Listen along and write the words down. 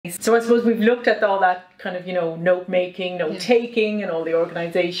So I suppose we've looked at all that kind of, note making, note taking, and all the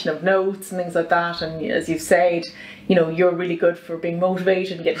organisation of notes and things like that. And as you've said, you're really good for being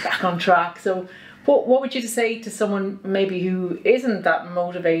motivated and getting back on track. So what would you say to someone maybe who isn't that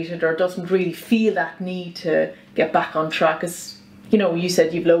motivated or doesn't really feel that need to get back on track? Because, you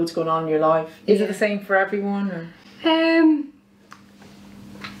said you've loads going on in your life. Is it the same for everyone? Or?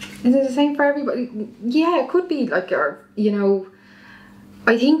 Is it the same for everybody? Yeah, it could be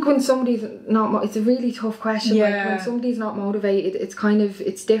I think when somebody's not, it's a really tough question. Yeah. Like when somebody's not motivated,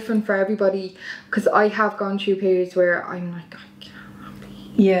 it's different for everybody. Because I have gone through periods where I'm like, I can't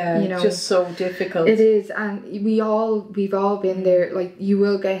be. Yeah, it's just so difficult. It is, and we've all been there. Like you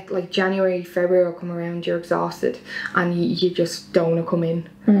will get like January, February will come around, you're exhausted, and you just don't want to come in.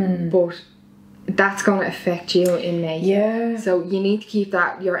 But that's going to affect you in May. Yeah. So you need to keep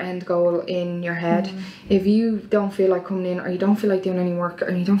your end goal in your head. If you don't feel like coming in, or you don't feel like doing any work, or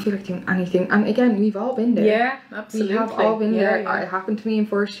you don't feel like doing anything, and again, we've all been there. Yeah, absolutely. We have all been there. Yeah. It happened to me in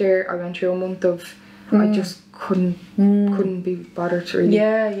first year. I went through a month of I just couldn't be bothered really.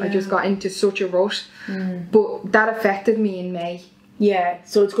 Yeah. I just got into such a rut. But that affected me in May. Yeah,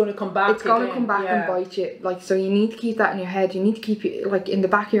 so it's going to come back. It's going to come back and bite you. Like, so you need to keep that in your head. You need to keep it like in the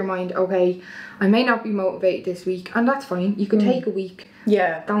back of your mind. Okay, I may not be motivated this week, and that's fine. You could take a week.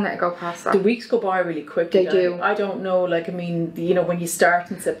 Yeah, don't let it go past that. The weeks go by really quickly. They do. I don't know. Like, I mean, when you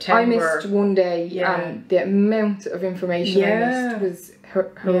start in September, I missed one day, and the amount of information I missed was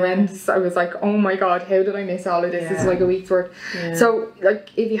horrendous. I was like, oh my god, how did I miss all of this? It's like a week's work. So,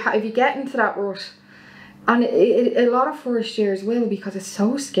 like, if you get into that rut. And a lot of first years will, because it's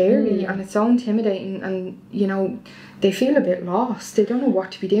so scary and it's so intimidating, and they feel a bit lost. They don't know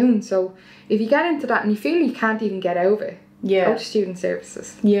what to be doing. So if you get into that and you feel you can't even get out of it, go to student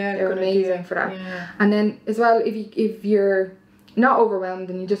services. They're amazing for that. And then as well, if you're not overwhelmed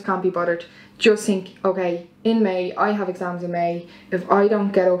and you just can't be bothered, just think, okay, in May I have exams in May. If I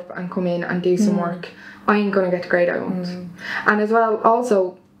don't get up and come in and do some work, I ain't gonna get the grade I want. And as well,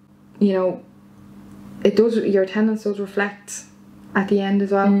 also, your attendance does reflect at the end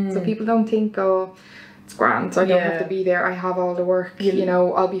as well. So people don't think, oh, it's grand, I don't have to be there, I have all the work,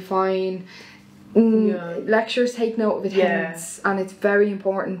 I'll be fine. Lecturers take note of attendance, and it's very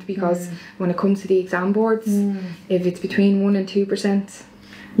important, because when it comes to the exam boards, if it's between 1% and 2%,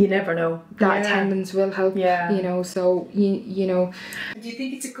 you never know, that attendance will help. So do you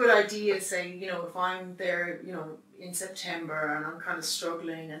think it's a good idea, say, if I'm there, in September and I'm kind of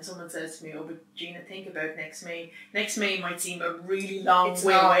struggling, and someone says to me, oh, but Gina, think about next May. Next May might seem a really long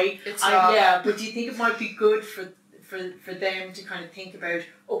way away. It's not. Yeah, but do you think it might be good for them to kind of think about,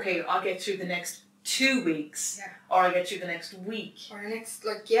 okay, I'll get through the next 2 weeks, or I'll get through the next week, or next,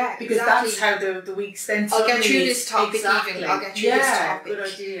 because that's how the weeks then. I'll get through this topic even. I'll get through this topic.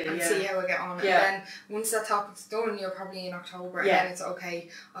 Good idea. And see how I get on. And then once that topic's done, you're probably in October, and then it's okay,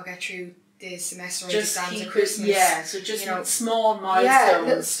 I'll get through the semester or exams at Christmas. So just small milestones.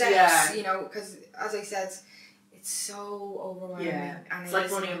 Little steps. Because as I said, it's so overwhelming. And it's like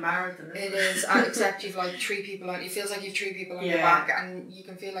running a marathon. It is, except you've like 3 people on. It feels like you've 3 people on your back, and you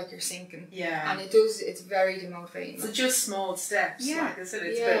can feel like you're sinking. And it's very demotivating. So just small steps. Like I said,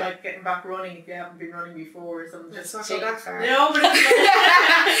 it's a bit like getting back running if you haven't been running before or something. Just not go that far. No, but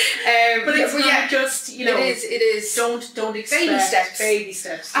it's not just It is. Don't expect baby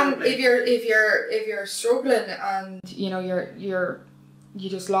steps. And if you're struggling and you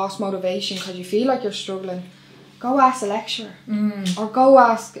just lost motivation because you feel like you're struggling, go ask a lecturer, or go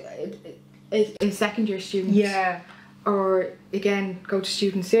ask a second year student, or again go to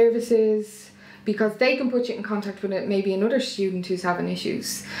student services, because they can put you in contact with maybe another student who's having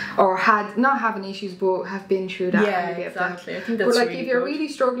issues, or not having issues but have been through that. Exactly. I think that's but really if you're good. really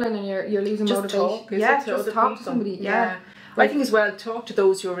struggling and you're losing motivation, just talk to somebody. I think as well, talk to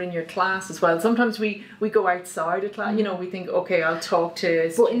those who are in your class as well. Sometimes we go outside of class, we think, okay, I'll talk to...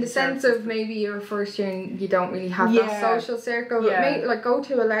 But in the sense of maybe your first year and you don't really have that social circle, like go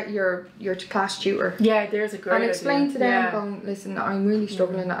to your class tutor. Yeah, there's a great and explain idea. to them, going, listen, I'm really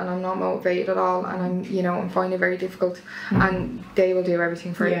struggling and I'm not motivated at all, and I'm finding it very difficult, and they will do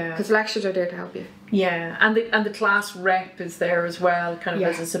everything for you, because lecturers are there to help you. Yeah, and the class rep is there as well, kind of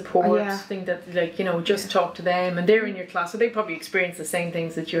as a support thing, that just talk to them, and they're in your class, so they probably experience the same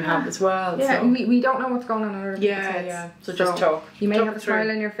things that you have as well. Yeah, so. we don't know what's going on in other people's heads. So just talk. You may have a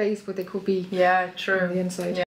smile on your face, but they could be true. on the inside.